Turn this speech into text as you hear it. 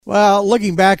Well,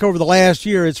 looking back over the last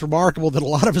year, it's remarkable that a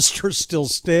lot of us are still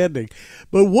standing.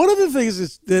 But one of the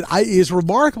things is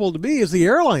remarkable to me is the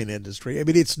airline industry. I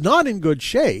mean, it's not in good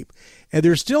shape, and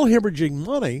they're still hemorrhaging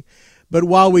money. But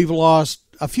while we've lost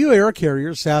a few air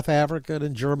carriers, South African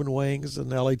and German Wings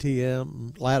and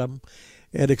LATM, LATAM,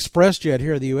 and ExpressJet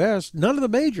here in the U.S., none of the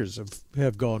majors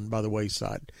have gone by the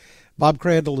wayside. Bob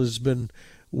Crandall has been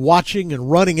watching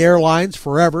and running airlines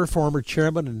forever, former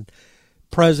chairman and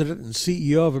president and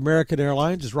CEO of American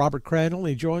Airlines is Robert Crandall, and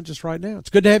he joins us right now. It's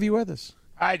good to have you with us.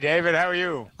 Hi, David. How are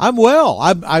you? I'm well.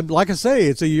 I'm like I say,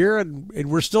 it's a year, and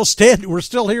we're still standing. We're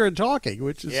still here and talking,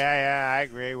 which is I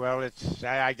agree. Well, it's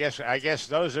I guess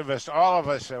those of us, all of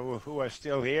us who are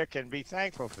still here, can be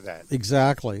thankful for that.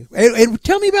 Exactly. And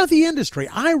tell me about the industry.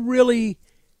 I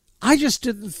just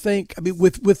didn't think. I mean,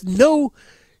 with no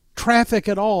traffic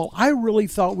at all, I really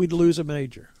thought we'd lose a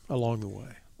major along the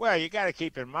way. Well, you got to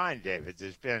keep in mind, David,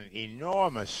 there's been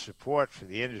enormous support for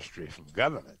the industry from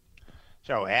government.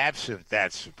 So absent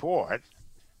that support,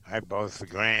 both the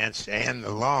grants and the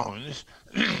loans,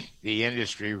 the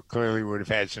industry clearly would have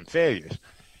had some failures.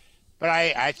 But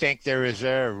I think there is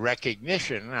a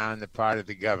recognition on the part of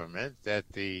the government that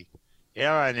the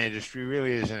airline industry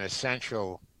really is an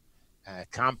essential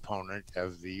component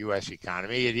of the U.S.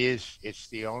 economy. It's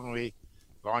the only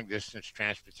long-distance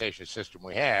transportation system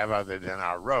we have other than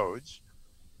our roads.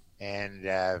 And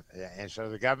so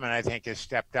the government, I think, has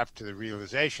stepped up to the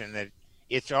realization that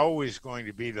it's always going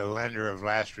to be the lender of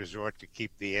last resort to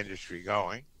keep the industry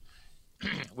going,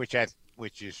 which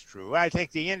is true. I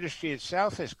think the industry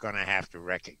itself is going to have to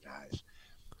recognize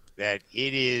that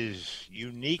it is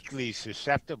uniquely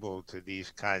susceptible to these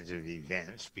kinds of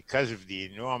events because of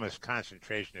the enormous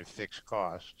concentration of fixed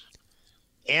costs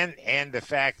and the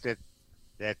fact that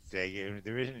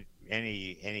there isn't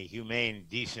any humane,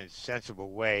 decent,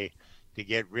 sensible way to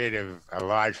get rid of a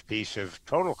large piece of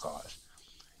total cost.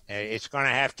 It's going to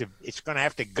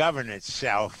have to govern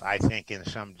itself, I think, in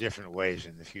some different ways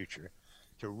in the future,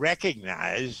 to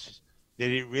recognize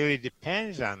that it really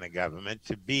depends on the government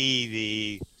to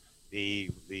be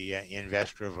the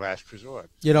investor of last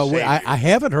resort. You know, I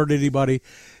haven't heard anybody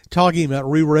talking about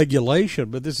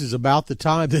re-regulation, but this is about the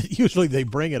time that usually they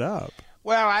bring it up.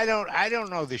 Well, I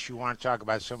don't know that you want to talk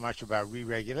about so much about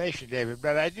re-regulation, David,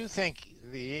 but I do think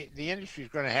the industry is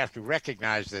going to have to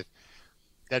recognize that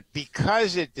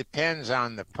because it depends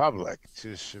on the public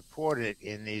to support it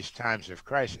in these times of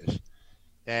crisis,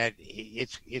 that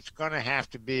it's going to have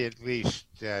to be at least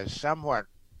somewhat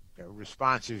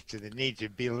responsive to the need to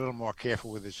be a little more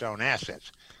careful with its own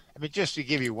assets. I mean, just to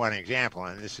give you one example,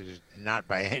 and this is not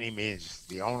by any means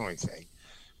the only thing,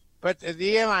 but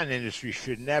the airline industry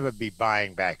should never be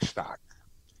buying back stock.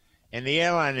 And the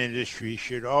airline industry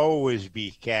should always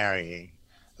be carrying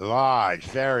large,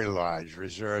 very large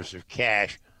reserves of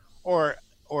cash or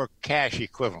cash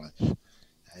equivalents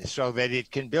so that it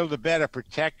can build a better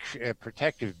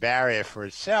protective barrier for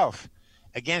itself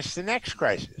against the next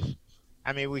crisis.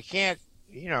 I mean, we can't,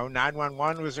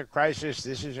 911 was a crisis.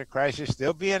 This is a crisis.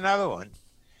 There'll be another one.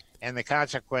 And the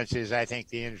consequences, I think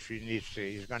the industry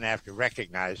is going to have to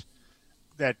recognize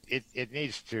that it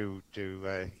needs to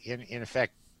in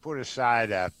effect, put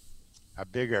aside a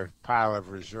bigger pile of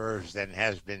reserves than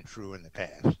has been true in the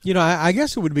past. You know, I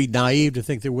guess it would be naive to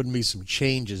think there wouldn't be some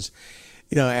changes,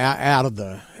 out of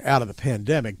the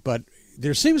pandemic. But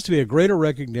there seems to be a greater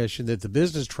recognition that the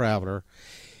business traveler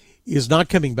is not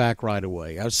coming back right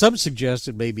away. Some suggest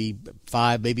it may be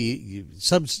 5, maybe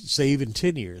some say even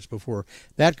 10 years before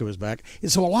that goes back.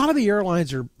 And so a lot of the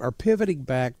airlines are pivoting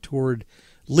back toward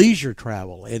leisure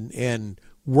travel and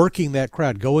working that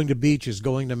crowd, going to beaches,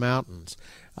 going to mountains,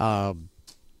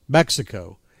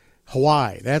 Mexico,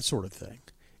 Hawaii, that sort of thing.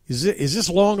 Is this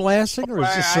long lasting or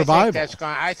is this survival?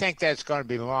 I think that's going to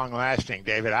be long lasting,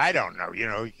 David. I don't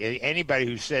know. Anybody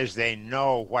who says they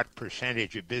know what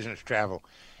percentage of business travel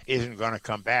isn't going to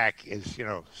come back is,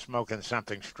 smoking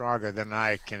something stronger than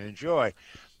I can enjoy.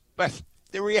 But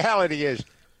the reality is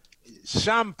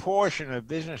some portion of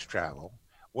business travel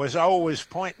was always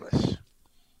pointless.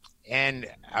 And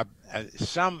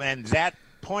that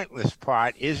pointless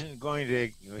part isn't going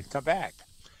to come back.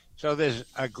 So there's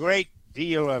a great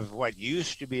deal of what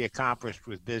used to be accomplished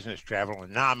with business travel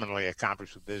and nominally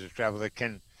accomplished with business travel that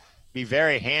can be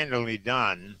very handily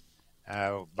done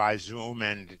by Zoom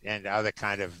and other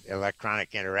kind of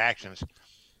electronic interactions.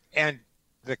 And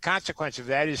the consequence of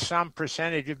that is some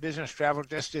percentage of business travel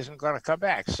just isn't going to come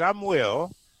back. Some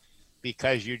will,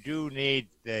 because you do need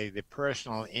the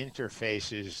personal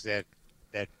interfaces that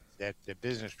the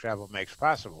business travel makes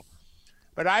possible.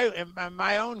 But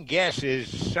my own guess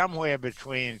is somewhere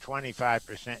between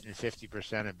 25% and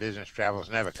 50% of business travel is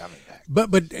never coming back.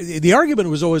 But the argument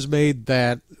was always made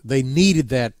that they needed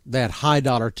that high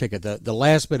dollar ticket, the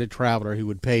last minute traveler who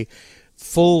would pay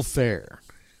full fare.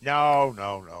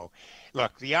 No.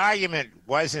 Look, the argument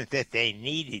wasn't that they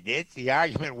needed it. The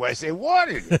argument was they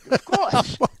wanted it. Of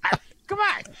course. Come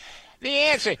on. The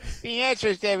answer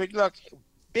is, David, look,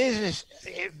 business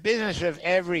of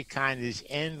every kind is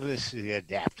endlessly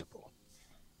adaptable.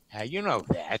 You know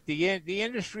that the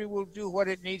industry will do what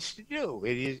it needs to do.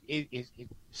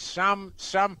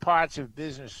 Some parts of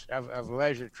business of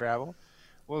leisure travel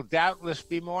will doubtless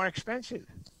be more expensive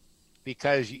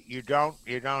because you don't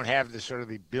have the sort of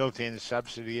the built-in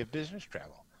subsidy of business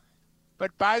travel.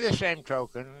 But by the same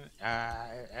token,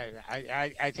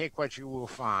 I think what you will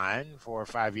find 4 or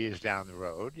 5 years down the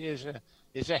road is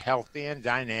a healthy and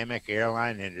dynamic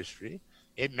airline industry.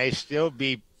 It may still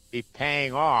be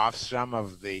paying off some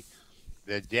of the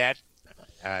debt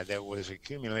that was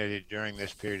accumulated during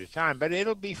this period of time, but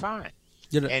it'll be fine.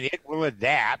 And it will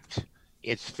adapt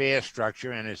its fare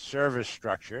structure and its service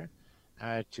structure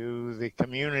to the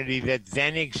community that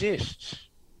then exists.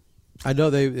 I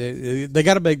know they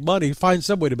got to make money, find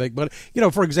some way to make money.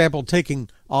 For example, taking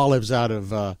olives out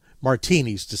of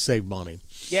martinis to save money.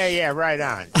 Yeah, right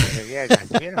on.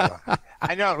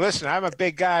 I know. Listen, I'm a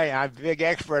big guy. I'm a big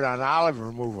expert on olive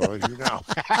removal, as you know.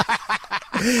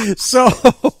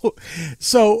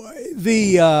 So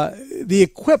the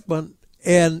equipment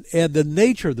and the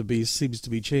nature of the beast seems to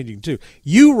be changing too.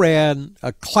 You ran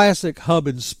a classic hub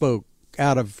and spoke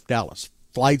out of Dallas.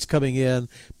 Flights coming in,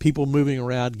 people moving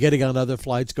around, getting on other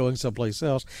flights, going someplace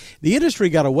else. The industry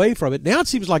got away from it. Now it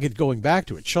seems like it's going back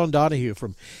to it. Sean Donahue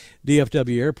from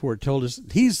DFW Airport told us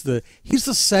he's the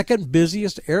second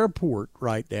busiest airport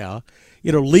right now,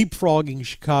 leapfrogging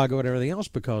Chicago and everything else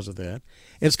because of that.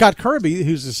 And Scott Kirby,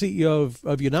 who's the CEO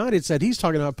of United, said he's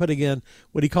talking about putting in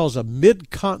what he calls a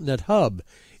mid-continent hub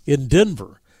in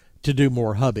Denver to do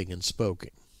more hubbing and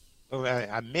spoking. Well,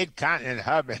 a mid-continent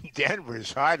hub in Denver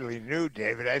is hardly new,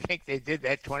 David. I think they did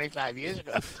that 25 years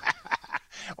ago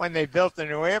when they built the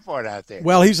new airport out there.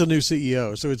 Well, he's a new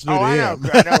CEO, so it's new to him.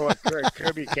 I know.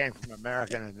 Kirby came from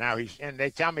American, and now and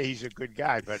they tell me he's a good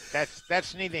guy, but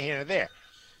that's neither here nor there.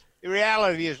 The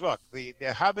reality is, look, the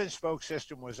hub and spoke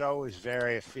system was always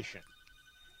very efficient.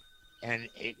 And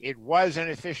it was an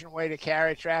efficient way to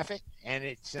carry traffic, and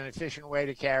it's an efficient way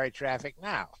to carry traffic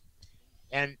now.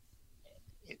 And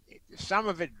some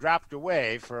of it dropped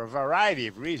away for a variety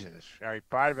of reasons.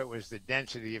 Part of it was the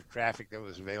density of traffic that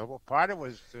was available. Part of it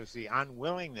was the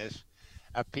unwillingness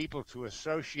of people to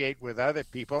associate with other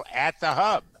people at the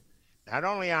hub, not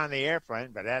only on the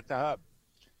airplane, but at the hub.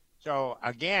 So,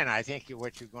 again, I think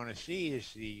what you're going to see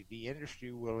is the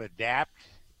industry will adapt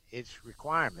its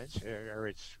requirements or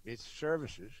its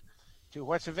services to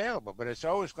what's available. But it's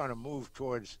always going to move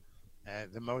towards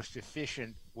the most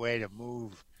efficient way to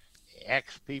move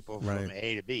X people from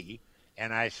A to B,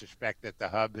 and I suspect that the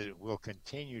hub will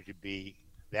continue to be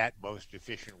that most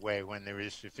efficient way when there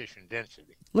is sufficient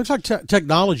density. Looks like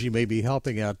technology may be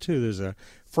helping out too. There's a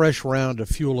fresh round of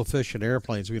fuel-efficient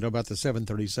airplanes. We know about the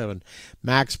 737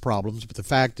 MAX problems, but the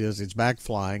fact is it's back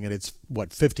flying, and it's,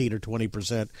 15 or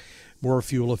 20% more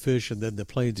fuel efficient than the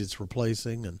planes it's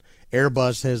replacing. And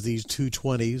Airbus has these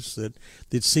 220s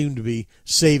that seem to be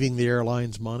saving the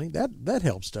airlines money. That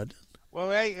helps, doesn't it? Well,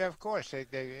 of course,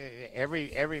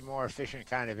 every more efficient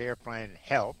kind of airplane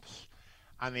helps.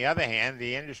 On the other hand,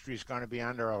 the industry is going to be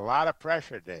under a lot of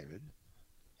pressure, David,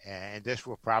 and this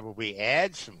will probably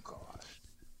add some cost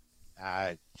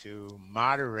to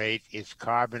moderate its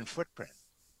carbon footprint.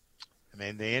 I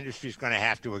mean, the industry is going to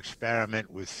have to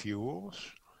experiment with fuels.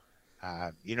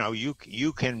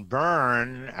 You can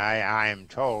burn. I am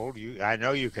told. I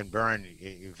know you can burn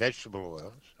vegetable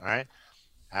oils, right?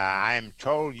 I am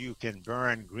told you can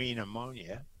burn green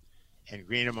ammonia, and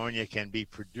green ammonia can be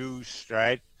produced,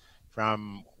 right,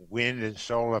 from wind and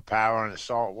solar power and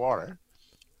salt water,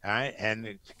 right? And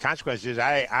the consequence is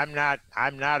I'm not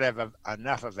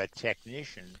enough of a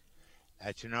technician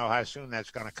to know how soon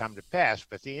that's going to come to pass,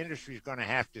 but the industry is going to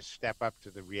have to step up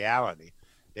to the reality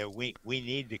that we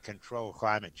need to control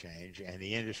climate change, and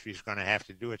the industry is going to have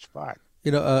to do its part.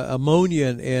 Ammonia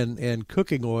and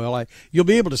cooking oil, you'll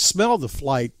be able to smell the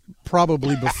flight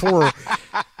probably before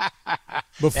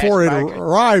it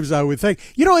arrives, I would think.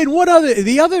 And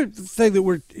the other thing that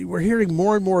we're hearing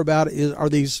more and more about are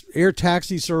these air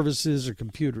taxi services or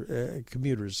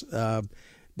commuters.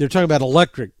 They're talking about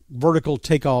electric vertical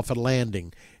takeoff and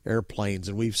landing airplanes,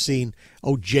 and we've seen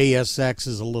JSX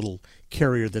is a little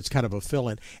carrier that's kind of a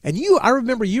fill-in. And I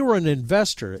remember you were an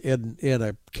investor in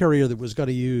a carrier that was going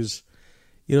to use,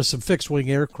 some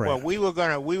fixed-wing aircraft. Well, we were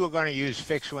going to use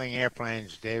fixed-wing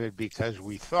airplanes, David, because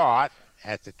we thought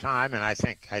at the time, and I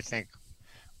think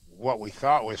what we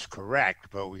thought was correct,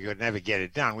 but we could never get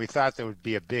it done. We thought there would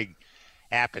be a big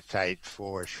appetite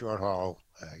for short-haul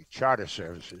charter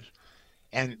services,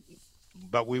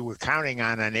 but we were counting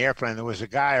on an airplane. There was a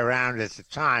guy around at the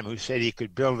time who said he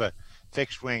could build a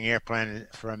fixed-wing airplane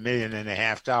for $1.5 million.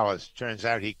 Turns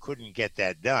out he couldn't get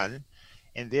that done,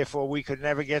 and therefore we could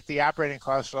never get the operating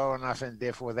costs low enough, and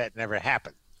therefore that never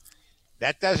happened.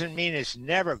 That doesn't mean it's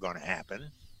never going to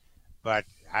happen, but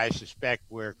I suspect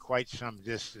we're quite some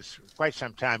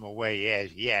time away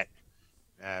as yet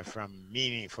from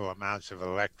meaningful amounts of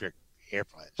electric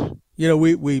airplanes.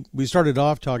 We started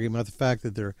off talking about the fact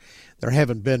that there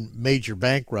haven't been major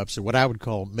bankruptcies, what I would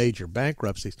call major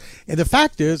bankruptcies. And the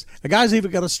fact is, a guy's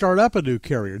even got to start up a new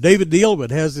carrier. David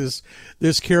Neeleman has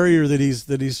this carrier that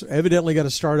he's evidently got to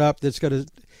start up that's going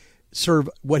to serve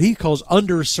what he calls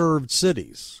underserved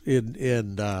cities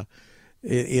in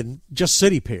just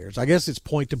city pairs. I guess it's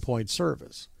point-to-point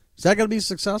service. Is that going to be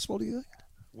successful, do you think?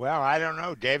 Well, I don't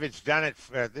know. David's done it.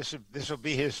 This will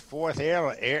be his fourth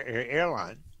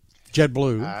airline.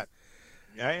 JetBlue. Well,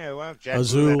 JetBlue.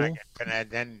 Azul.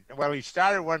 Then he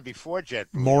started one before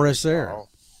JetBlue. Morris Air. All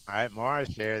right,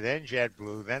 Morris Air, then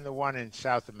JetBlue, then the one in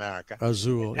South America.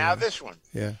 Azul. Now this one.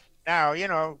 Yeah. Now,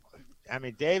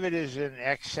 David is an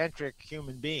eccentric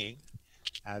human being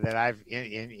that I've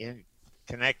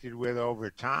connected with over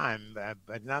time,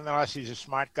 but nonetheless, he's a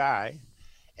smart guy.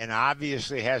 And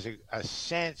obviously has a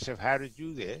sense of how to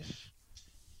do this.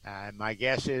 My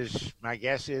guess is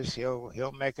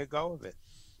he'll make a go of it.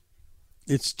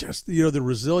 It's just the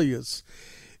resilience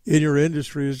in your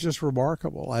industry is just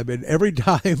remarkable. I mean, every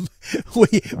time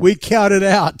we count it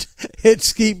out,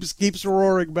 it keeps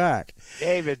roaring back.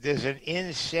 David, there's an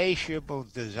insatiable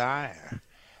desire,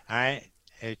 all right,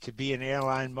 to be an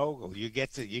airline mogul. You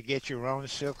get your own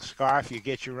silk scarf, you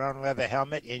get your own leather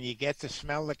helmet, and you get to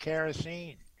smell the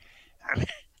kerosene. I mean,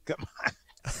 come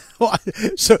on.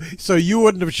 So you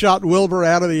wouldn't have shot Wilbur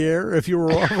out of the air if you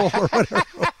were Orville or whatever?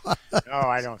 No,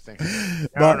 I don't think so.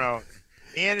 No.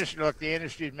 The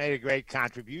industry's made a great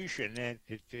contribution to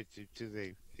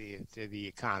the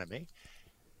economy,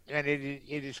 and it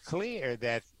is clear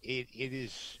that it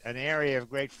is an area of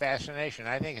great fascination.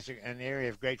 I think it's an area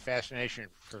of great fascination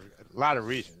for a lot of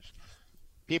reasons.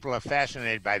 People are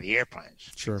fascinated by the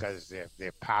airplanes because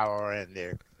their power and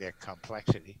their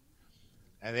complexity.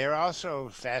 And they're also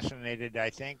fascinated,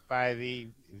 I think, by the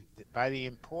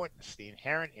importance, the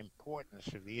inherent importance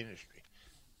of the industry.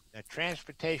 The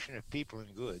transportation of people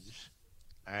and goods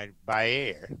by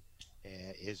air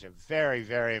is a very,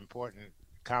 very important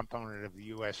component of the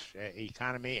U.S.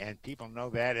 Economy, and people know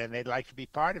that, and they'd like to be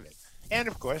part of it. And,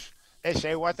 of course, they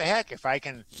say, what the heck, if I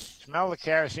can smell the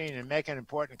kerosene and make an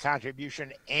important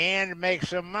contribution and make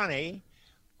some money,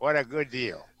 what a good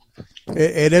deal.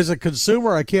 And as a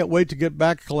consumer, I can't wait to get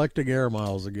back collecting air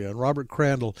miles again. Robert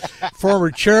Crandall,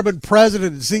 former chairman,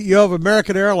 president, and CEO of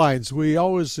American Airlines. We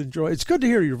always enjoy. It's good to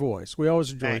hear your voice. We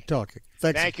always enjoy talking.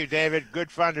 Thanks. Thank you, David. Good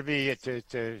fun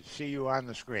to see you on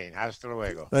the screen. Hasta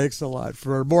luego. Thanks a lot.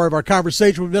 For more of our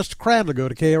conversation with Mr. Crandall, go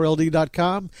to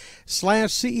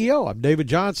krld.com/CEO. I'm David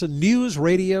Johnson, News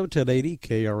Radio 1080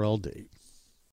 KRLD.